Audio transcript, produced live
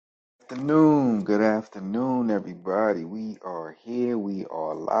Good afternoon, everybody. We are here, we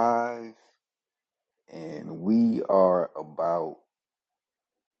are live, and we are about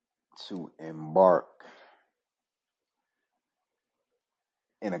to embark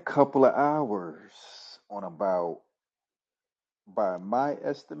in a couple of hours on by my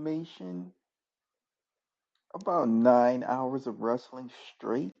estimation, about 9 hours of wrestling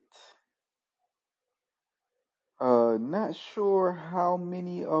straight. Not sure how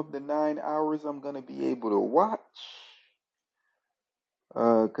many of the 9 hours I'm gonna be able to watch.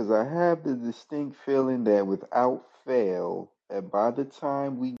 Because I have the distinct feeling that without fail, that by the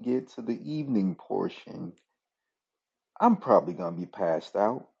time we get to the evening portion, I'm probably going to be passed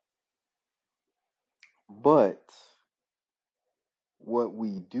out. But what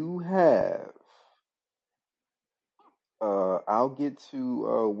we do have, I'll get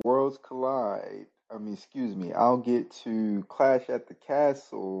to Worlds Collide. Excuse me, I'll get to Clash at the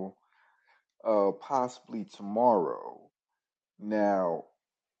Castle possibly tomorrow. Now,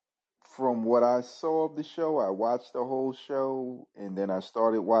 from what I saw of the show, I watched the whole show and then I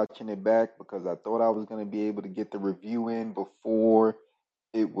started watching it back because I thought I was going to be able to get the review in before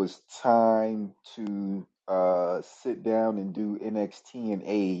it was time to sit down and do NXT and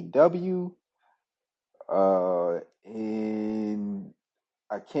AEW. And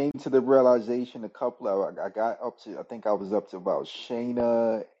I came to the realization I got up to, I think I was up to about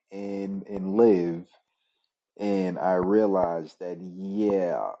Shayna and Liv, and I realized that,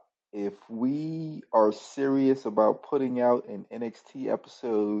 yeah, if we are serious about putting out an NXT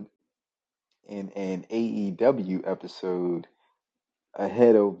episode and an AEW episode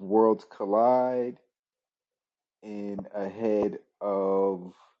ahead of Worlds Collide and ahead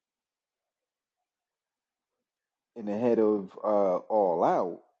of All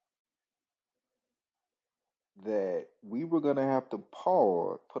Out, that we were gonna have to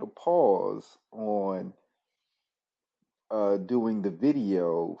put a pause on doing the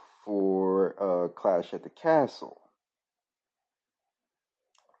video for Clash at the Castle.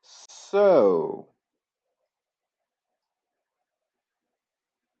 So,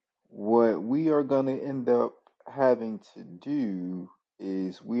 what we are going to end up having to do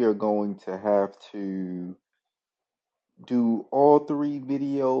is we are going to have to do all three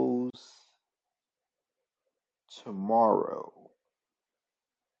videos tomorrow.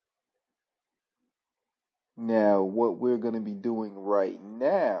 Now, what we're going to be doing right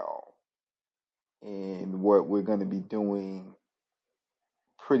now, and what we're going to be doing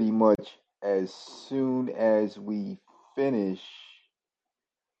pretty much as soon as we finish,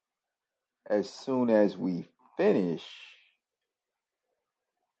 as soon as we finish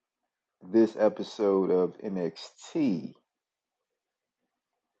this episode of NXT,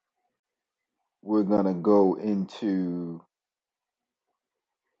 we're going to go into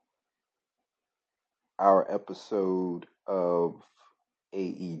our episode of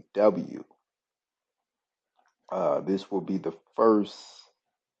AEW. This will be the first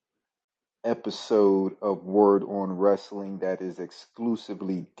episode of Word on Wrestling that is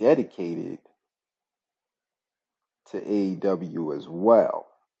exclusively dedicated to AEW as well.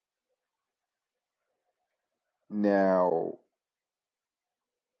 Now,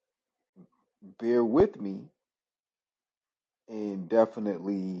 bear with me and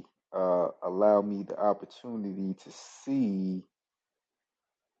definitely allow me the opportunity to see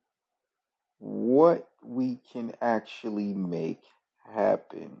what we can actually make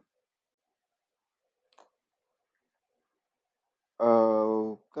happen.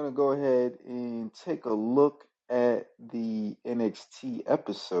 Gonna go ahead and take a look at the NXT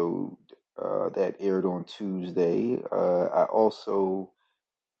episode that aired on Tuesday.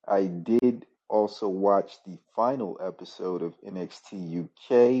 I did also watch the final episode of NXT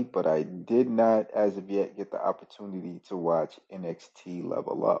UK, but I did not, as of yet, get the opportunity to watch NXT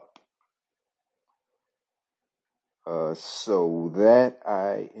Level Up. So that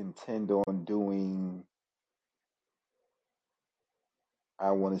I intend on doing,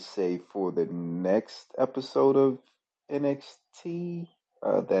 I want to say, for the next episode of NXT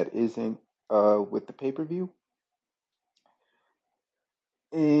that isn't with the pay-per-view.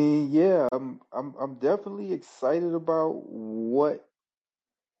 And yeah, I'm definitely excited about what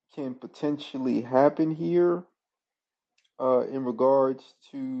can potentially happen here in regards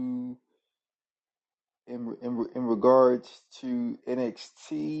to in regards to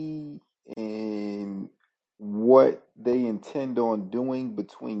NXT and what they intend on doing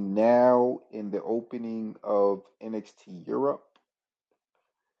between now and the opening of NXT Europe.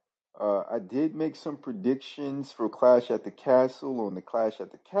 I did make some predictions for Clash at the Castle on the Clash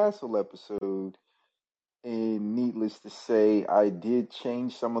at the Castle episode, And needless to say, I did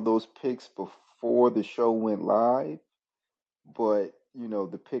change some of those picks before the show went live, but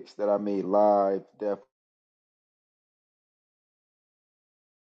the picks that I made live definitely.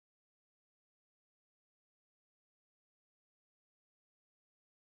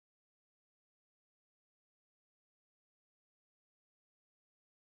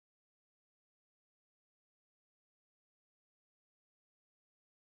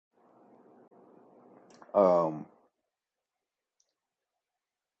 Um,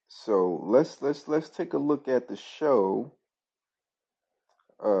 so let's take a look at the show.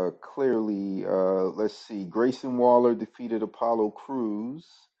 Clearly, let's see. Grayson Waller defeated Apollo Crews.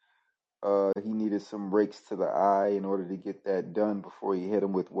 He needed some rakes to the eye in order to get that done before he hit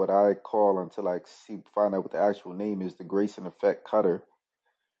him with what I call, until I find out what the actual name is, the Grayson Effect Cutter.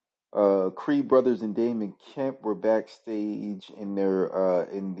 Creed brothers and Damon Kemp were backstage in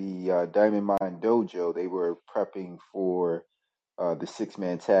the Diamond Mine Dojo. They were prepping for the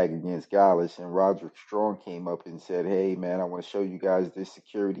 6-man tag against Gallus, and Roderick Strong came up and said, "Hey, man, I want to show you guys this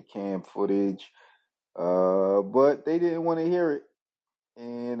security cam footage." But they didn't want to hear it,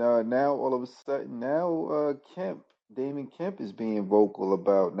 and now all of a sudden, now Damon Kemp is being vocal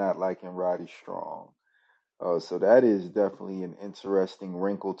about not liking Roddy Strong. So that is definitely an interesting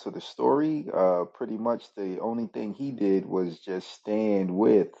wrinkle to the story. Pretty much the only thing he did was just stand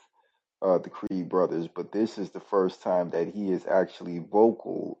with the Creed brothers, but this is the first time that he is actually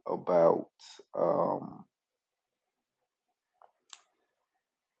vocal about. Um,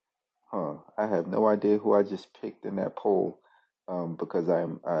 I have no idea who I just picked in that poll, because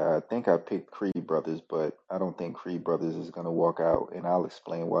I think I picked Creed brothers, but I don't think Creed brothers is gonna walk out, and I'll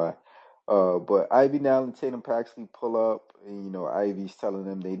explain why. But Ivy now and Tatum Paxley pull up, and Ivy's telling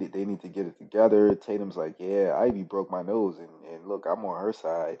them they need to get it together. Tatum's like, "Yeah, Ivy broke my nose, and look, I'm on her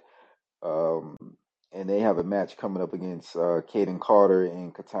side." Um, and they have a match coming up against Kaden Carter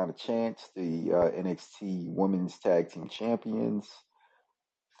and Katana Chance, the NXT Women's Tag Team Champions.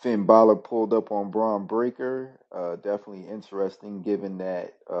 Finn Balor pulled up on Braun Breaker. Definitely interesting, given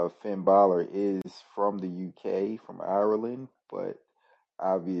that Finn Balor is from the UK, from Ireland, but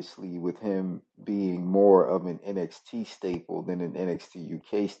obviously with him being more of an NXT staple than an NXT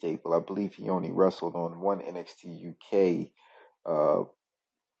UK staple. I believe he only wrestled on one NXT UK. Uh,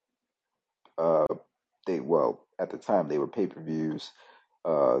 uh, at the time they were pay-per-views.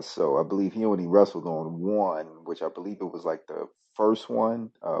 So I believe he only wrestled on one, which I believe it was like the first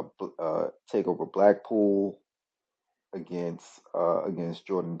one, Takeover Blackpool against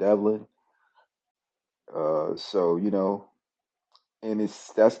Jordan Devlin. So and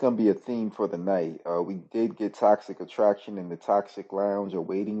that's gonna be a theme for the night. We did get Toxic Attraction in the Toxic Lounge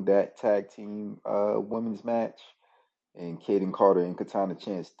awaiting that tag team women's match. And Kaden Carter and Katana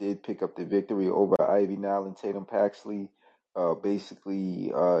Chance did pick up the victory over Ivy Nile and Tatum Paxley. Basically,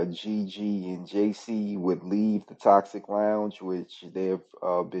 GG and JC would leave the Toxic Lounge, which they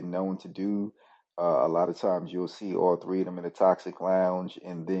have been known to do. A lot of times you'll see all three of them in the Toxic Lounge,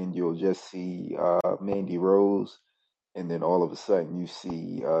 and then you'll just see Mandy Rose, and then all of a sudden you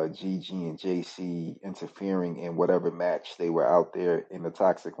see GG and JC interfering in whatever match they were out there in the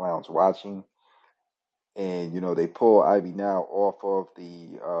Toxic Lounge watching. And they pull Ivy now off of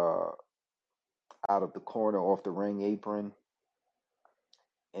the out of the corner, off the ring apron,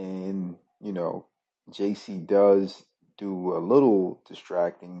 and JC does do a little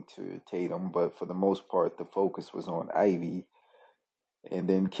distracting to Tatum, but for the most part the focus was on Ivy. And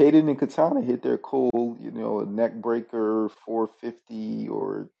then Kaden and Katana hit their cool, neck breaker 450,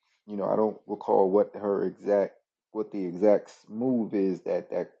 or I don't recall what the exact move is, that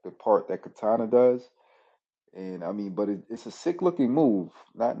the part that Katana does. And I mean, but it's a sick looking move.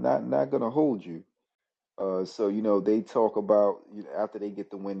 Not gonna hold you. So they talk about, after they get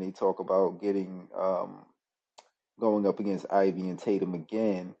the win, they talk about getting going up against Ivy and Tatum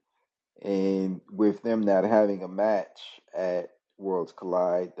again, and with them not having a match at Worlds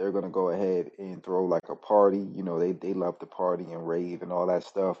Collide, they're gonna go ahead and throw like a party. They love to party and rave and all that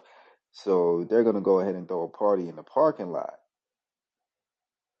stuff, so they're gonna go ahead and throw a party in the parking lot.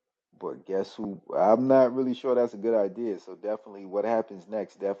 But guess who? I'm not really sure that's a good idea. So definitely, what happens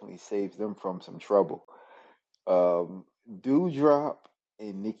next definitely saves them from some trouble. Dewdrop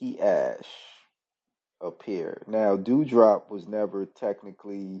and Nikki Ash appear. Now, Dewdrop was never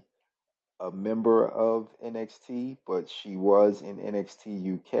technically a member of NXT, but she was in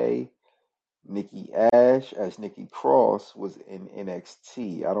NXT UK. Nikki Ash, as Nikki Cross, was in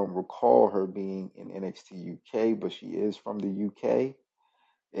NXT. I don't recall her being in NXT UK, but she is from the UK,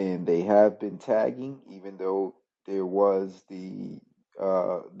 and they have been tagging, even though there was the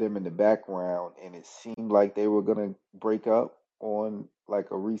them in the background, and it seemed like they were gonna break up on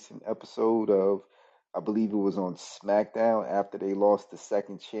like a recent episode of, I believe it was on SmackDown after they lost the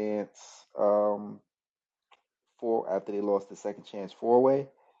second chance after they lost the second chance four way.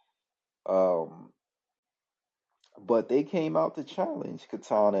 Um, but they came out to challenge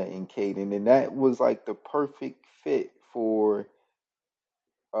Katana and Kaden, and that was like the perfect fit for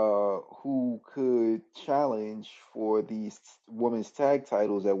who could challenge for these women's tag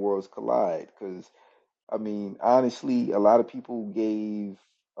titles at Worlds Collide. Because I mean, honestly, a lot of people gave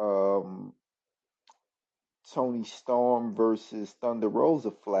um, Tony Storm versus Thunder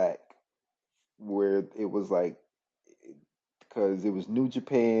Rosa flack, where it was like because it was New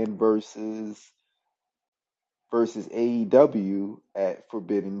Japan versus AEW at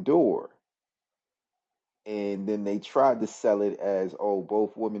Forbidden Door. And then they tried to sell it as, oh,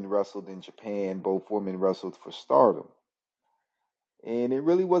 both women wrestled in Japan, both women wrestled for Stardom. And it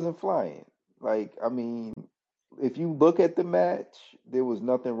really wasn't flying. Like, I mean, if you look at the match, there was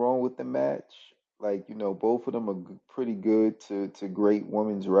nothing wrong with the match. Like, both of them are pretty good to great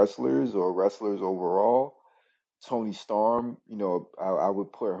women's wrestlers or wrestlers overall. Tony Storm, I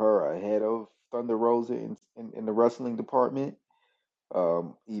would put her ahead of Thunder Rosa in the wrestling department,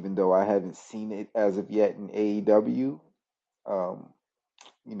 even though I haven't seen it as of yet in AEW. Um,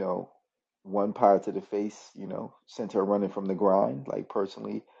 you know, one pie to the face, sent her running from the grind. Like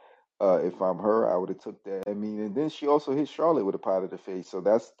personally, if I'm her, I would have took that. I mean, and then she also hit Charlotte with a pie to the face. So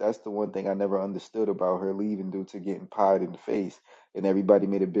that's the one thing I never understood about her leaving due to getting pied in the face. And everybody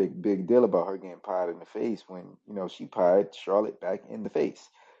made a big deal about her getting pied in the face when she pied Charlotte back in the face.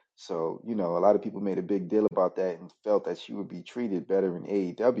 So a lot of people made a big deal about that and felt that she would be treated better in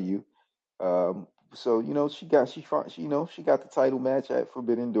AEW. So she got the title match at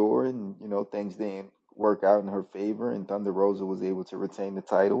Forbidden Door, and things didn't work out in her favor, and Thunder Rosa was able to retain the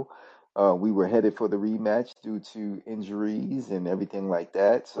title. We were headed for the rematch due to injuries and everything like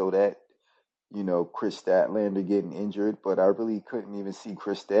that, so that Chris Statlander getting injured, but I really couldn't even see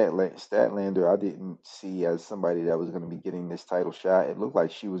Chris Statlander. I didn't see as somebody that was going to be getting this title shot. It looked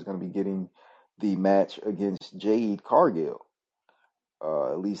like she was going to be getting the match against Jade Cargill.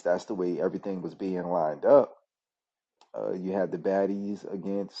 At least that's the way everything was being lined up. You had the baddies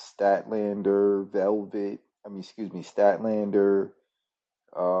against Statlander, Velvet. I mean, excuse me,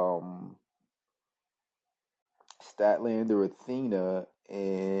 um, Statlander, Athena,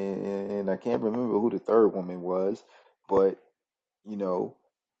 and I can't remember who the third woman was, but you know,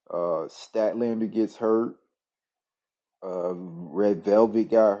 Statlander gets hurt. Red Velvet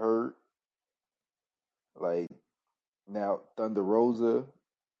got hurt. Like now, Thunder Rosa,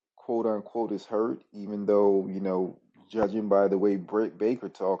 quote unquote, is hurt, even though judging by the way Britt Baker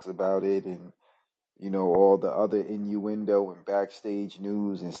talks about it, and all the other innuendo and backstage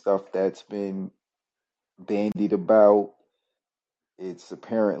news and stuff that's been bandied about, it's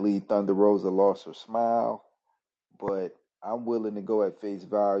apparently Thunder Rosa lost her smile, but I'm willing to go at face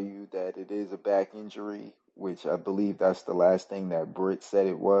value that it is a back injury, which I believe that's the last thing that Britt said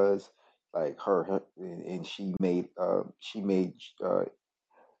it was. Like and she made I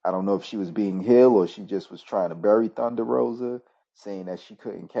don't know if she was being Hill or she just was trying to bury Thunder Rosa, saying that she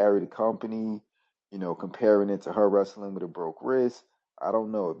couldn't carry the company, comparing it to her wrestling with a broke wrist. I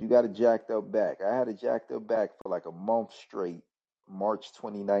don't know. If you got a jacked up back, I had a jacked up back for like a month straight, March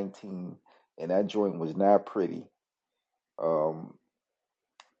 2019, and that joint was not pretty. Um,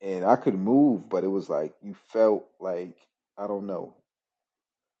 and I could move, but it was like you felt like, I don't know,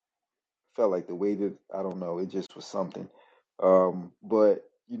 felt like the way that, I don't know, it just was something. But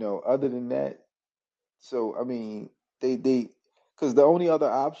other than that, so I mean, they because the only other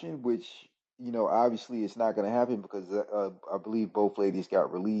option, which obviously it's not going to happen because I believe both ladies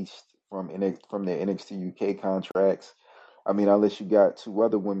got released from their NXT UK contracts. I mean, unless you got two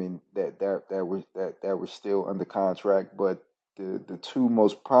other women that were still under contract, but the two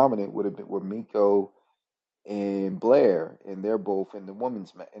most prominent would have been were Miko and Blair, and they're both in the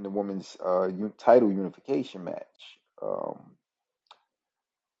women's title unification match.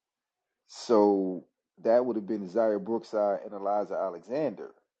 So that would have been Zaya Brookside and Eliza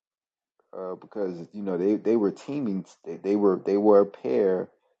Alexander, because they were teaming. They were a pair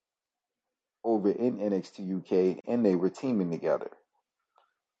over in NXT UK, and they were teaming together.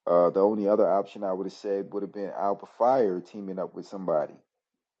 The only other option I would have said would have been Alba Fire teaming up with somebody.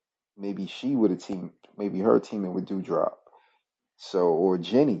 Maybe she would have teamed. Maybe her teaming with Dewdrop. So or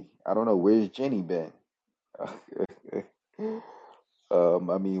Jenny. I don't know, where's Jenny been.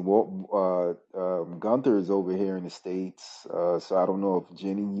 I mean, Gunther is over here in the States, so I don't know if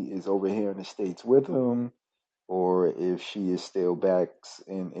Jenny is over here in the States with him or if she is still back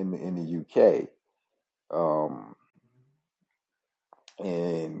in the UK. Um,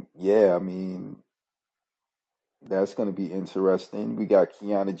 and yeah, I mean, that's going to be interesting. We got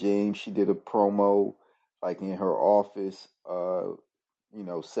Kiana James. She did a promo like in her office,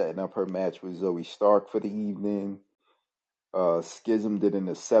 setting up her match with Zoe Stark for the evening. Schism did an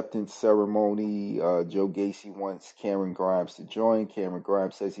acceptance ceremony. Joe Gacy wants Cameron Grimes to join. Cameron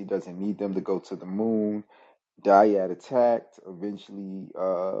Grimes says he doesn't need them to go to the moon. Dyad attacked. Eventually,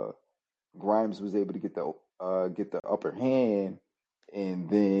 Grimes was able to get the upper hand, and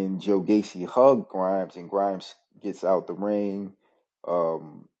then Joe Gacy hugged Grimes, and Grimes gets out the ring.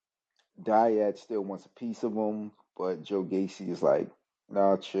 Um, Dyad still wants a piece of him, but Joe Gacy is like,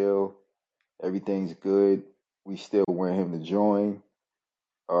 "Nah, chill. Everything's good. We still want him to join."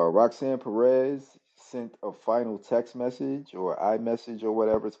 Roxanne Perez sent a final text message or iMessage or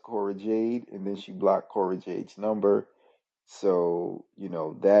whatever to Cora Jade, and then she blocked Cora Jade's number. So,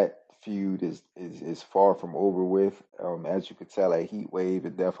 that feud is far from over with. As you could tell at Heat Wave,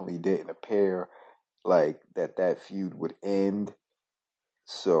 it definitely didn't appear like that feud would end.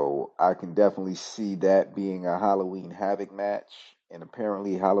 So I can definitely see that being a Halloween Havoc match. And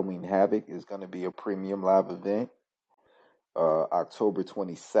apparently Halloween Havoc is going to be a premium live event, October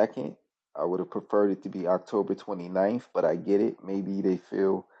 22nd. I would have preferred it to be October 29th, but I get it. Maybe they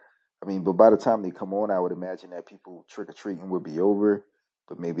feel, but by the time they come on, I would imagine that people trick or treating would be over.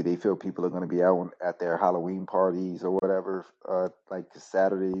 But maybe they feel people are going to be out at their Halloween parties or whatever. Like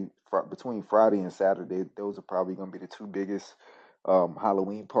Saturday, between Friday and Saturday, those are probably going to be the two biggest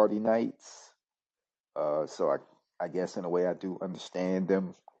Halloween party nights. So I guess in a way I do understand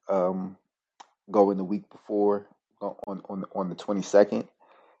them um, going the week before on the 22nd.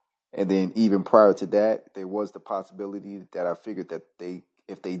 And then even prior to that, there was the possibility that I figured that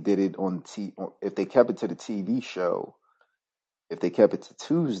if they did it if they kept it to the TV show, if they kept it to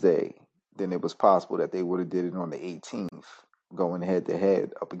Tuesday, then it was possible that they would have did it on the 18th, going head to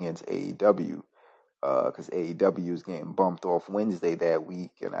head up against AEW, because AEW is getting bumped off Wednesday that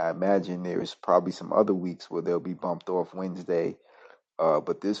week, and I imagine there's probably some other weeks where they'll be bumped off Wednesday.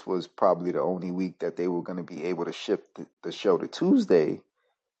 But this was probably the only week that they were going to be able to shift the show to Tuesday,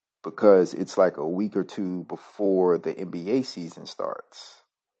 because it's like a week or two before the NBA season starts.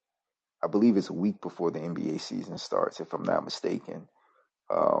 I believe it's a week before the NBA season starts, if I'm not mistaken.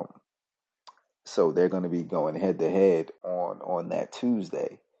 Um, so they're going to be going head to head on that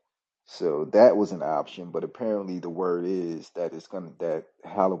Tuesday. So that was an option, but apparently the word is that that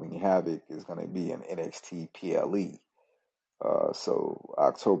Halloween Havoc is gonna be an NXT PLE. So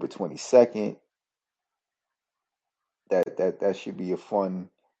October 22nd, that should be a fun,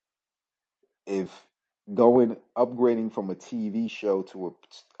 if upgrading from a TV show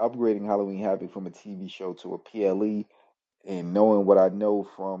upgrading Halloween Havoc from a TV show to a PLE, and knowing what I know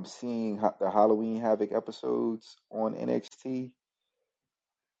from seeing the Halloween Havoc episodes on NXT,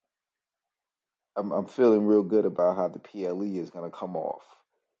 I'm feeling real good about how the PLE is gonna come off.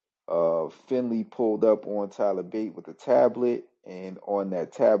 Finley pulled up on Tyler Bate with a tablet, and on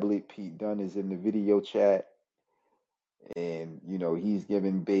that tablet, Pete Dunne is in the video chat, and he's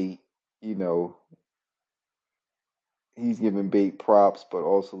giving Bate, you know, he's giving Bate props, but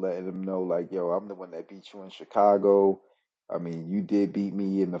also letting him know, like, yo, I'm the one that beat you in Chicago. I mean, you did beat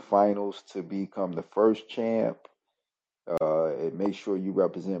me in the finals to become the first champ. And make sure you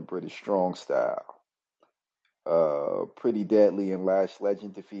represent British Strong Style. Pretty Deadly and Lash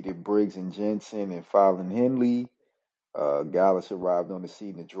Legend defeated Briggs and Jensen and Fallon Henley. Gallus arrived on the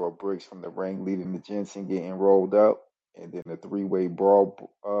scene to draw Briggs from the ring, leading to Jensen getting rolled up, and then a three-way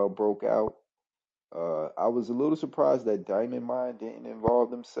brawl broke out. I was a little surprised that Diamond Mine didn't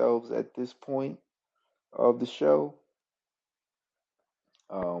involve themselves at this point of the show,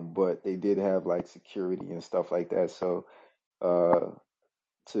 but they did have like security and stuff like that. So uh,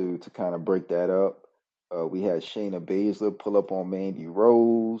 to kind of break that up, we had Shayna Baszler pull up on Mandy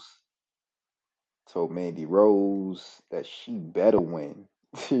Rose. Told Mandy Rose that she better win.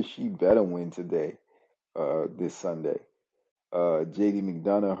 She better win today, this Sunday. JD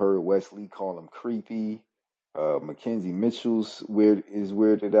McDonough heard Wesley call him creepy. Mackenzie Mitchell's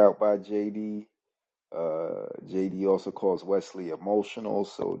weirded out by JD. JD also calls Wesley emotional,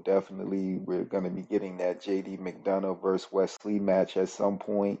 so definitely we're gonna be getting that JD McDonough versus Wesley match at some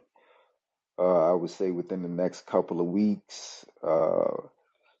point. I would say within the next couple of weeks.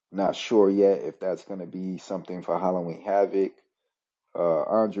 Not sure yet if that's gonna be something for Halloween Havoc.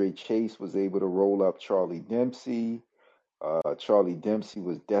 Andre Chase was able to roll up Charlie Dempsey. Charlie Dempsey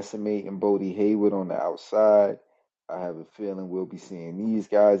was decimating Bodie Hayward on the outside. I have a feeling we'll be seeing these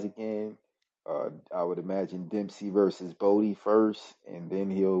guys again. I would imagine Dempsey versus Bodie first, and then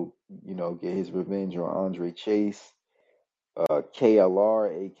he'll, get his revenge on Andre Chase.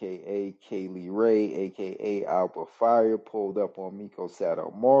 KLR, aka Kaylee Ray, aka Alpha Fire, pulled up on Miko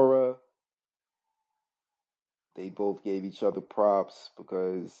Satomura. They both gave each other props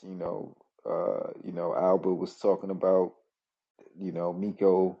because, Alba was talking about,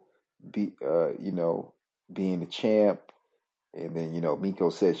 Miko being the champ. And then, Miko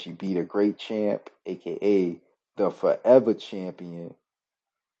said she beat a great champ, aka the forever champion.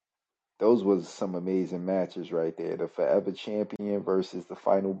 Those was some amazing matches right there. The forever champion versus the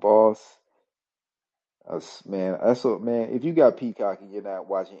final boss. Man, that's what man. If you got Peacock and you're not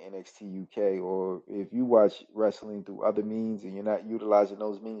watching NXT UK, or if you watch wrestling through other means and you're not utilizing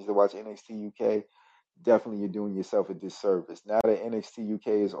those means to watch NXT UK, definitely you're doing yourself a disservice. Now that NXT UK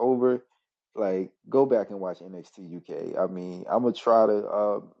is over, like go back and watch NXT UK. I mean, I'm gonna try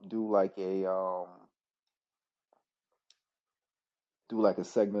to do like a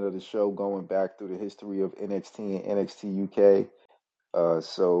segment of the show going back through the history of NXT and NXT UK.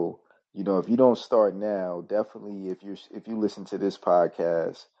 So if you don't start now, definitely if you listen to this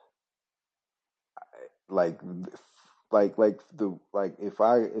podcast, like if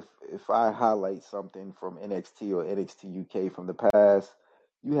I highlight something from NXT or NXT UK from the past,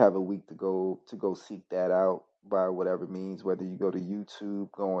 you have a week to go seek that out by whatever means, whether you go to YouTube,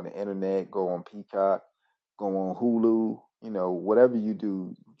 go on the internet, go on Peacock, go on Hulu, whatever you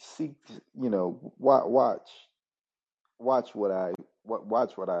do, seek, watch watch what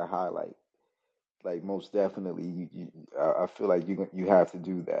I highlight. Like most definitely, I feel like you have to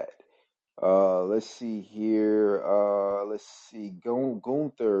do that. Let's see here. Let's see.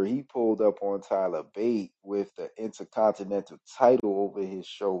 Gunther, he pulled up on Tyler Bate with the Intercontinental title over his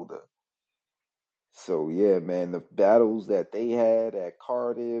shoulder. So yeah, man, the battles that they had at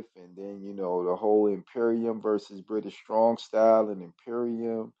Cardiff, and then the whole Imperium versus British Strong Style and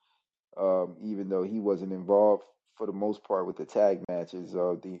Imperium. Even though he wasn't involved for the most part with the tag matches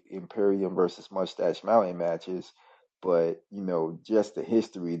of the Imperium versus Mustache Mountain matches, but just the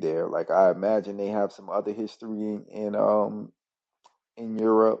history there. Like I imagine they have some other history in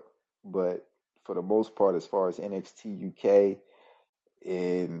Europe, but for the most part, as far as NXT UK,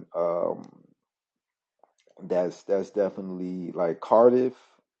 and that's definitely like Cardiff,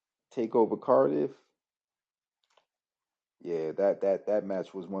 Takeover Cardiff. Yeah, that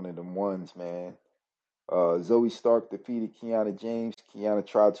match was one of them ones, man. Zoe Stark defeated Kiana James. Kiana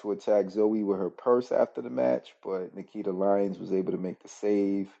tried to attack Zoe with her purse after the match, but Nikita Lyons was able to make the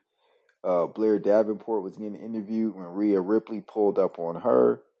save. Blair Davenport was getting interviewed when Rhea Ripley pulled up on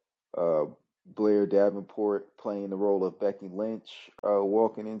her. Uh, Blair Davenport playing the role of Becky Lynch,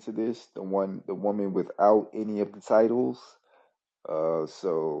 walking into this, the woman without any of the titles.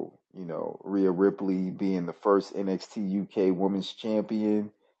 So Rhea Ripley being the first NXT UK Women's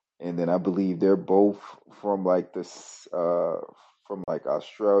Champion, and then I believe they're both from like from like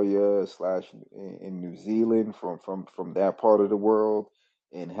Australia slash in New Zealand, from that part of the world,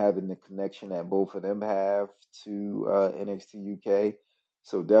 and having the connection that both of them have to NXT UK.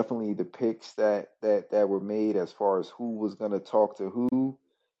 So definitely the picks that were made as far as who was gonna talk to who,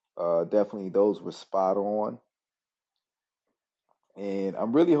 definitely those were spot on. And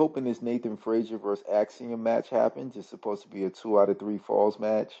I'm really hoping this Nathan Frazier versus Axiom match happens. It's supposed to be a 2 out of 3 falls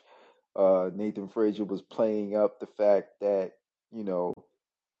match. Nathan Frazier was playing up the fact that, you know,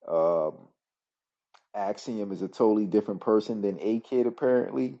 um, Axiom is a totally different person than A Kid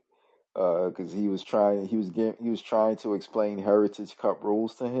apparently. Because he was trying to explain Heritage Cup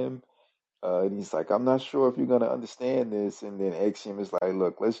rules to him. And he's like, I'm not sure if you're gonna understand this. And then Axiom is like,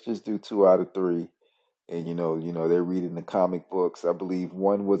 look, let's just do 2 out of 3. And they're reading the comic books. I believe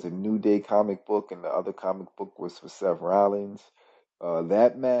one was a New Day comic book, and the other comic book was for Seth Rollins.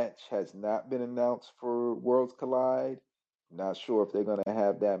 That match has not been announced for Worlds Collide. Not sure if they're gonna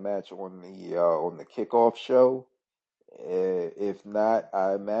have that match on the kickoff show. If not,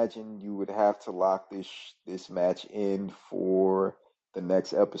 I imagine you would have to lock this match in for the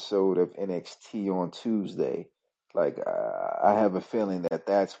next episode of NXT on Tuesday. Like I have a feeling that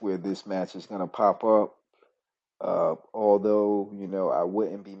that's where this match is gonna pop up. Although, I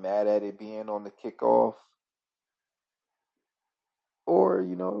wouldn't be mad at it being on the kickoff, or,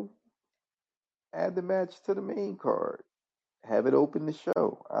 add the match to the main card. Have it open the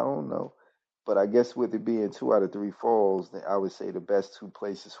show. I don't know. But I guess with it being 2 out of 3 falls, then I would say the best 2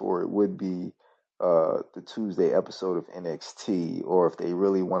 places for it would be the Tuesday episode of NXT, or if they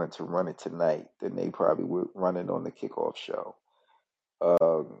really wanted to run it tonight, then they probably would run it on the kickoff show.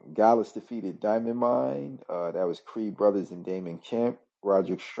 Gallus defeated Diamond Mine. That was Creed Brothers and Damon Kemp.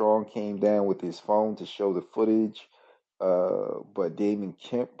 Roderick Strong came down with his phone to show the footage, but Damon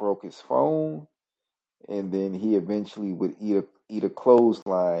Kemp broke his phone, and then he eventually would eat a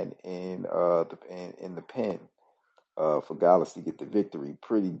clothesline in the pin for Gallus to get the victory.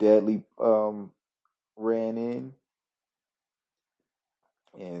 Pretty Deadly ran in,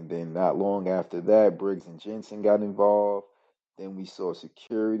 and then not long after that, Briggs and Jensen got involved. Then we saw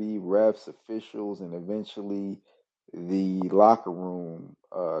security, refs, officials, and eventually the locker room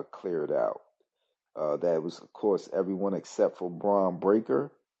cleared out. That was, of course, everyone except for Braun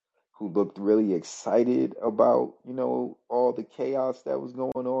Breaker, who looked really excited about, all the chaos that was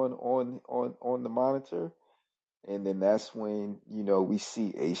going on the monitor. And then that's when, we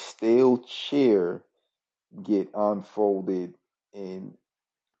see a steel chair get unfolded and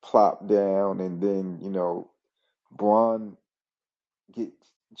plop down, and then, Braun get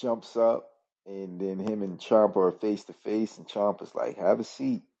jumps up, and then him and Ciampa are face to face, and Ciampa's like, "Have a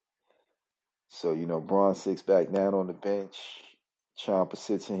seat." So, Braun sits back down on the bench. Ciampa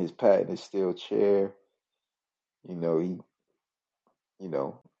sits in his patented steel chair. He, you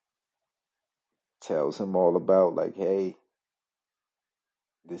know, tells him all about, like, "Hey,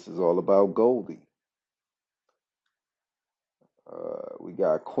 this is all about Goldie." We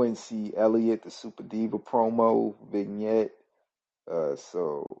got Quincy Elliott, the Super Diva promo vignette.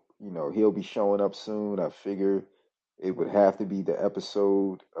 So, he'll be showing up soon. I figure it would have to be the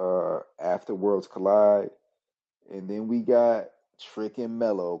episode after Worlds Collide. And then we got Trick and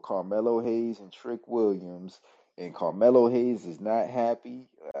Mello, Carmelo Hayes and Trick Williams. And Carmelo Hayes is not happy,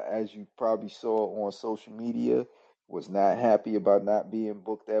 as you probably saw on social media, was not happy about not being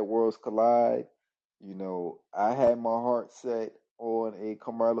booked at Worlds Collide. I had my heart set on a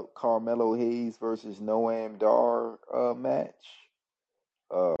Carmelo Hayes versus Noam Dar match,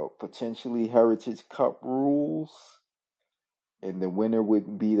 potentially Heritage Cup rules, and the winner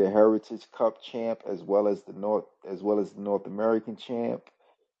would be the Heritage Cup champ as well as the North American champ,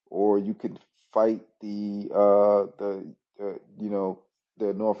 or you could fight the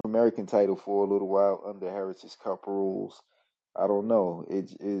North American title for a little while under Heritage Cup rules. I don't know. It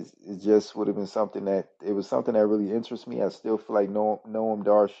just would have been something that really interests me. I still feel like Noam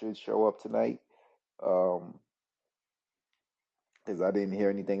Dar should show up tonight. Um, because I didn't hear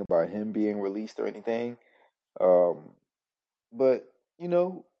anything about him being released or anything. Um, but you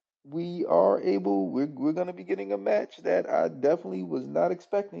know, we're gonna be getting a match that I definitely was not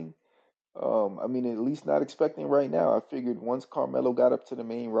expecting. I mean, at least not expecting right now. I figured once Carmelo got up to the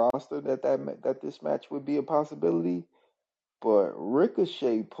main roster that this match would be a possibility. But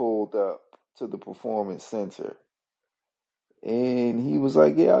Ricochet pulled up to the Performance Center, and he was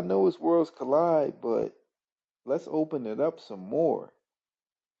like, "Yeah, I know it's Worlds Collide, but let's open it up some more.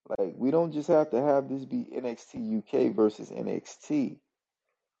 Like, we don't just have to have this be NXT UK versus NXT.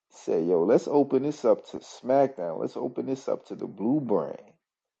 Say, yo, let's open this up to SmackDown. Let's open this up to the Blue Brand.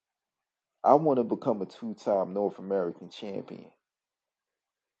 I want to become a two-time North American champion."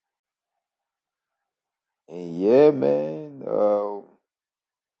 And yeah, man,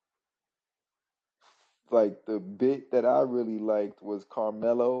 like the bit that I really liked was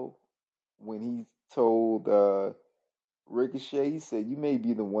Carmelo when he told Ricochet, he said, "You may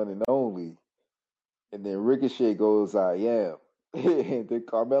be the one and only." And then Ricochet goes, "I am." And then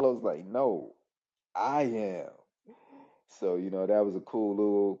Carmelo's like, "No, I am." So, that was a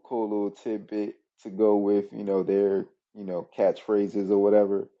cool little tidbit to go with, their, catchphrases or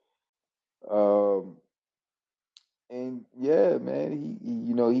whatever. Um, and yeah, man,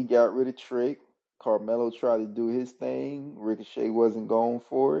 he got rid of Trick. Carmelo tried to do his thing. Ricochet wasn't going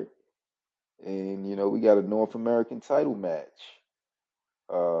for it. And, we got a North American title match.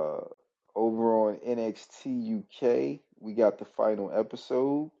 Uh, Over on NXT UK, we got the final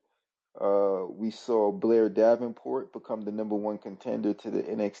episode. We saw Blair Davenport become the number one contender to the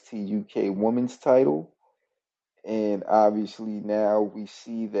NXT UK Women's title. And obviously now we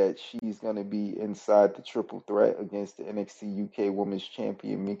see that she's going to be inside the triple threat against the NXT UK Women's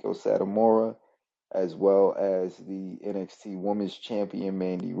Champion Miko Satomura, as well as the NXT Women's Champion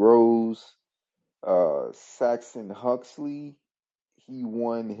Mandy Rose. Saxon Huxley, he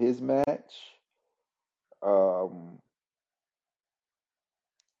won his match. Um,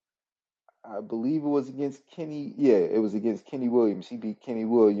 I believe it was against Kenny. Yeah, it was against Kenny Williams. He beat Kenny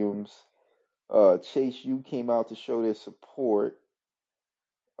Williams. Chase U came out to show their support,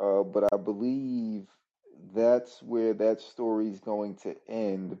 but I believe that's where that story is going to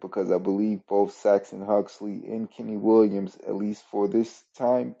end, because I believe both Saxon Huxley and Kenny Williams, at least for this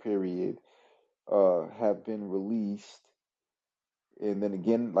time period, have been released. And then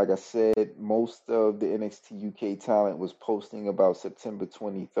again, like I said, most of the NXT UK talent was posting about September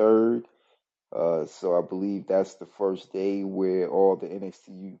 23rd. So I believe that's the first day where all the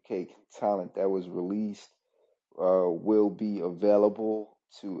NXT UK talent that was released will be available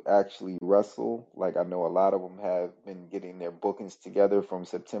to actually wrestle. Like I know a lot of them have been getting their bookings together from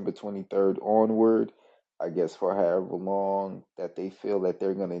September 23rd onward. I guess for however long that they feel that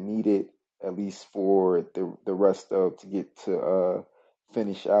they're gonna need it, at least for the rest of to get to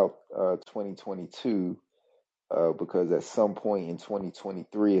finish out 2022. Because at some point in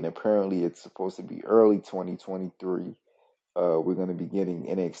 2023, and apparently it's supposed to be early 2023, we're going to be getting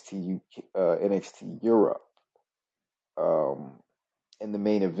NXT Europe. Um, in the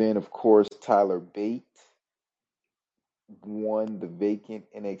main event, of course, Tyler Bate won the vacant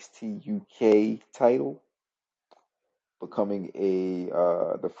NXT UK title, becoming a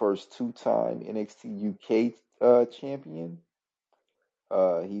the first two-time NXT UK champion.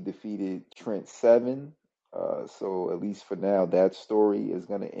 He defeated Trent Seven, so at least for now, that story is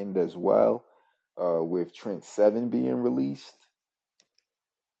going to end as well, with Trent Seven being released.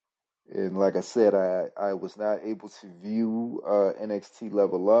 And like I said, I was not able to view NXT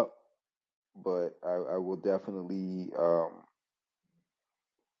Level Up, but I will definitely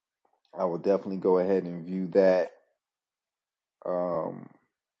go ahead and view that um,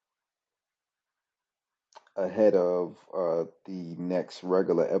 ahead of the next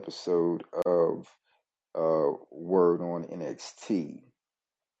regular episode of Word on NXT.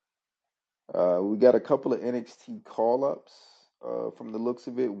 We got a couple of NXT call ups from the looks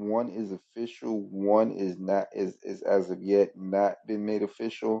of it. One is official, one is not is as of yet not been made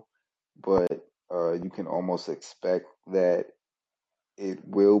official, but you can almost expect that it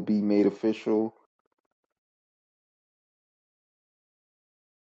will be made official.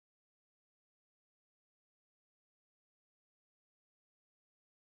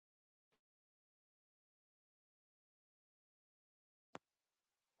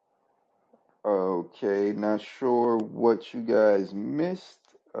 Okay, not sure what you guys missed.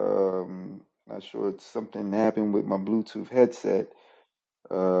 Not sure if something happened with my Bluetooth headset.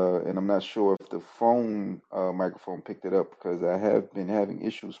 And I'm not sure if the phone microphone picked it up because I have been having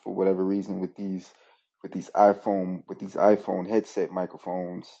issues for whatever reason with these iPhone headset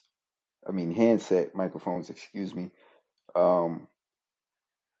microphones. I mean handset microphones, excuse me. Um,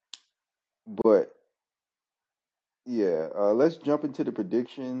 but yeah, let's jump into the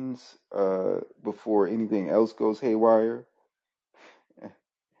predictions before anything else goes haywire.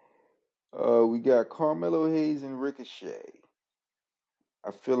 We got Carmelo Hayes and Ricochet.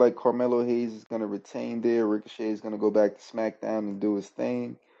 I feel like Carmelo Hayes is going to retain there. Ricochet is going to go back to SmackDown and do his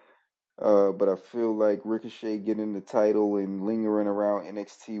thing. But I feel like Ricochet getting the title and lingering around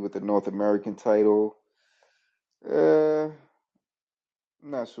NXT with the North American title, I'm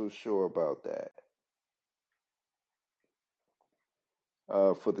not so sure about that.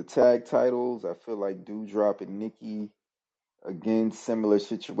 For the tag titles, I feel like Doudrop and Nikki, again, similar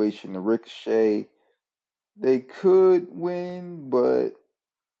situation to Ricochet. They could win, but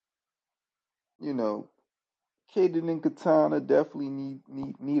you know, Kaden and Katana definitely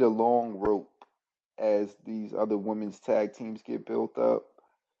need a long rope as these other women's tag teams get built up.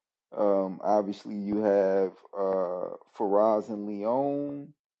 Obviously, you have Faraz and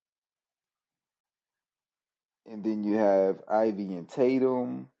Leon, and then you have Ivy and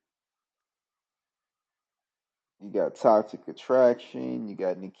Tatum. You got Toxic Attraction. You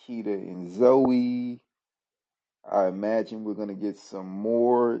got Nikita and Zoe. I imagine we're gonna get some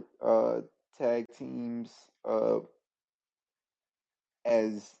more tag teams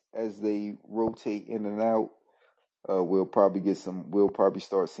as they rotate in and out. We'll probably get some. We'll probably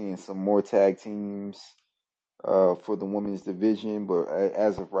start seeing some more tag teams for the women's division. But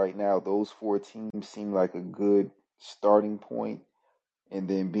as of right now, those four teams seem like a good starting point. And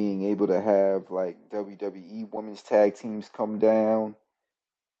then being able to have like WWE women's tag teams come down,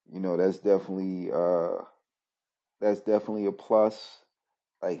 that's definitely a plus.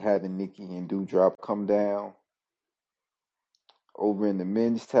 Like having Nikki and Doudrop come down over in the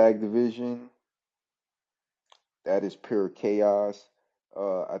men's tag division. That is pure chaos.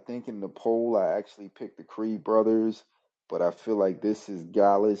 I think in the poll, I actually picked the Creed brothers, but I feel like this is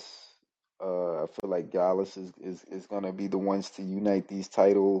Gallus. I feel like Gallus is going to be the ones to unite these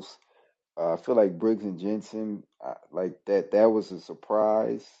titles. I feel like Briggs and Jensen, like that was a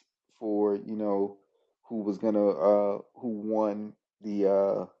surprise for, who won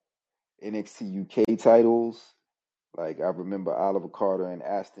the NXT UK titles. Like I remember Oliver Carter and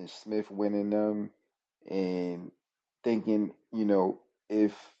Aston Smith winning them and thinking,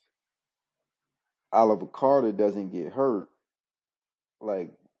 if Oliver Carter doesn't get hurt,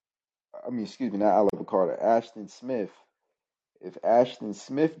 like, excuse me, not Oliver Carter, Ashton Smith. If Ashton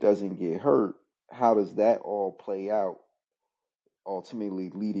Smith doesn't get hurt, how does that all play out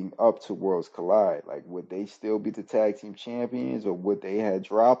ultimately leading up to Worlds Collide? Like, would they still be the tag team champions, or would they have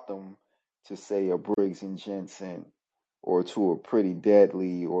dropped them to, say, a Briggs and Jensen, or to a Pretty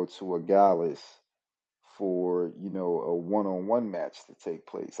Deadly, or to a Gallus for, a one-on-one match to take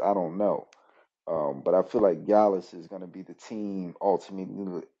place? I don't know. But I feel like Gallus is going to be the team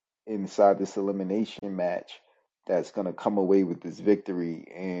ultimately inside this elimination match that's going to come away with this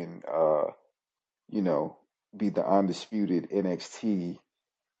victory and, you know, be the undisputed NXT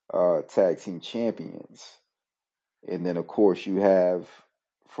tag team champions. And then, of course, you have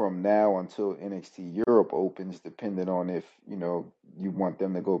from now until NXT Europe opens, depending on if, you want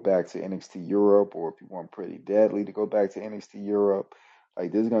them to go back to NXT Europe, or if you want Pretty Deadly to go back to NXT Europe.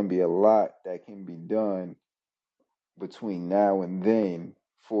 Like, there's going to be a lot that can be done between now and then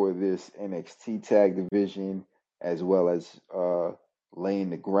for this NXT tag division, as well as laying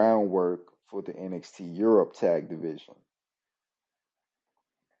the groundwork for the NXT Europe tag division.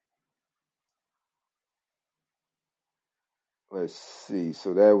 Let's see.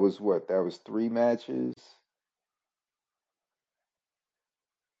 So that was what? That was three matches.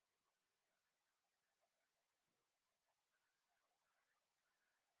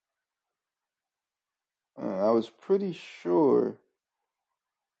 I was pretty sure.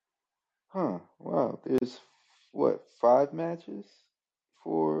 Huh. Wow. There's what? Five matches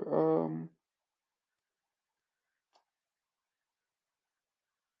for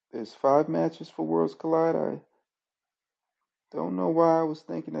There's five matches for Worlds Collide. I don't know why I was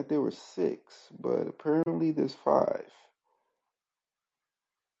thinking that there were six, but apparently there's five.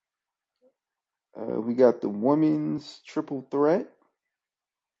 We got the women's triple threat.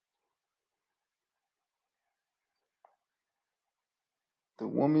 The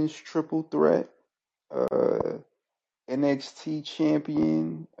women's triple threat. Uh, NXT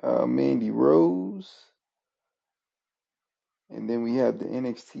champion Mandy Rose. And then we have the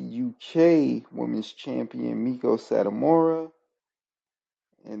NXT UK women's champion Miko Satomura.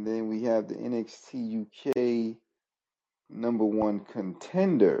 And then we have the NXT UK number one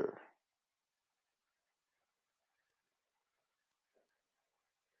contender.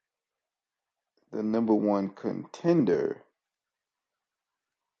 The number one contender.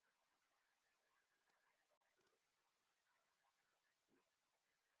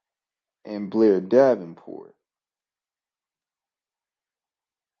 And Blair Davenport.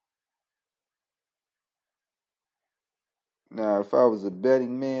 Now, if I was a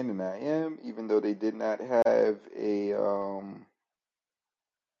betting man, and I am, even though they did not have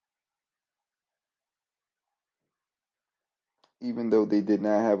even though they did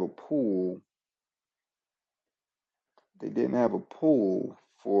not have a pool, they didn't have a pool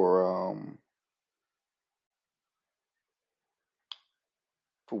for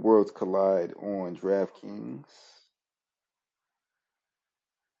Worlds Collide on DraftKings.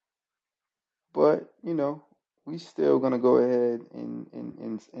 But, we still gonna go ahead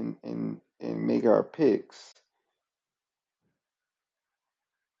and make our picks.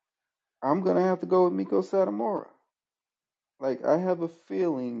 I'm gonna have to go with Miko Satomura. Like, I have a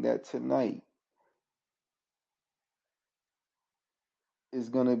feeling that tonight is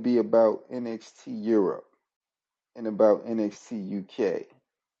gonna be about NXT Europe and about NXT UK.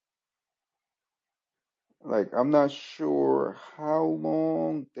 Like, I'm not sure how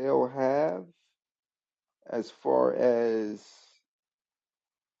long they'll have as far as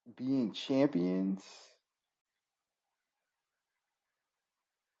being champions,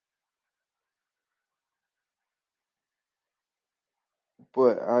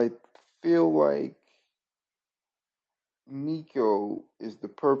 but I feel like Miko is the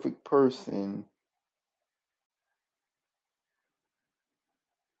perfect person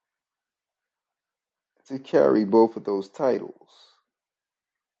to carry both of those titles.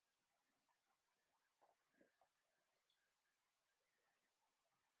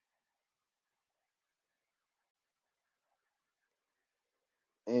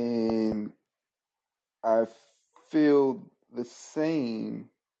 And I feel the same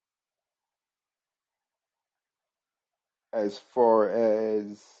as far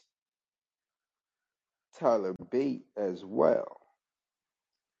as Tyler Bate as well.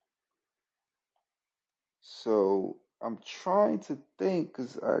 So I'm trying to think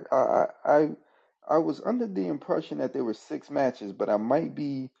because I was under the impression that there were six matches, but I might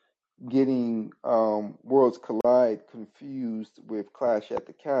be getting Worlds Collide confused with Clash at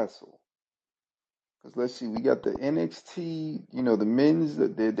the Castle. Because let's see, we got the NXT, the men's,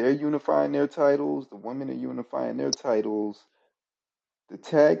 they're unifying their titles, the women are unifying their titles, the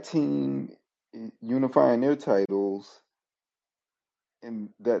tag team unifying their titles, and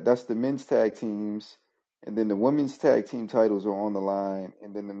that's the men's tag teams, and then the women's tag team titles are on the line,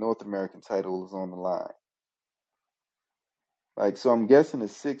 and then the North American title is on the line. Like, so I'm guessing a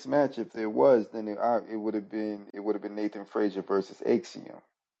six match. If there was, then it would have been Nathan Frazier versus Axiom,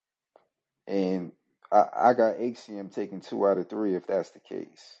 and I got Axiom taking 2 out of 3 if that's the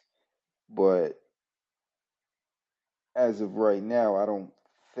case. But as of right now, I don't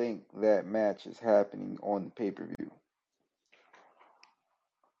think that match is happening on the pay-per-view.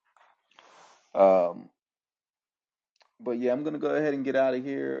 Um, but yeah, I'm gonna go ahead and get out of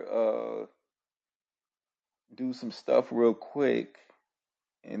here. Do some stuff real quick,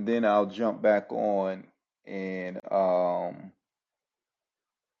 and then I'll jump back on and um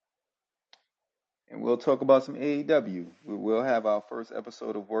and we'll talk about some AEW. We'll have our first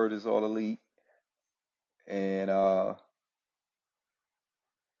episode of Word is All Elite, and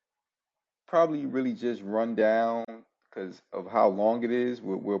probably really just run down because of how long it is.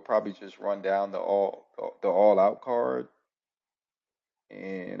 We'll probably just run down the all out card,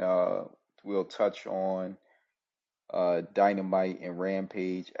 and we'll touch on Dynamite and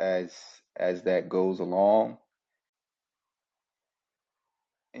Rampage as that goes along.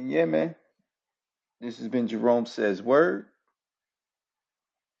 And yeah, man, this has been Jerome Says Word.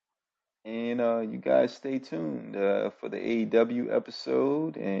 And you guys stay tuned for the AEW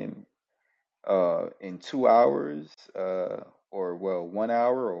episode and in 2 hours, or well, 1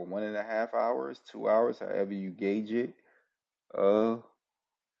 hour or 1.5 hours, 2 hours, however you gauge it, uh,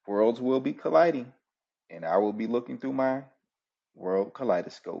 worlds will be colliding, and I will be looking through my world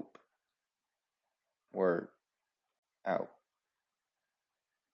kaleidoscope. Word out.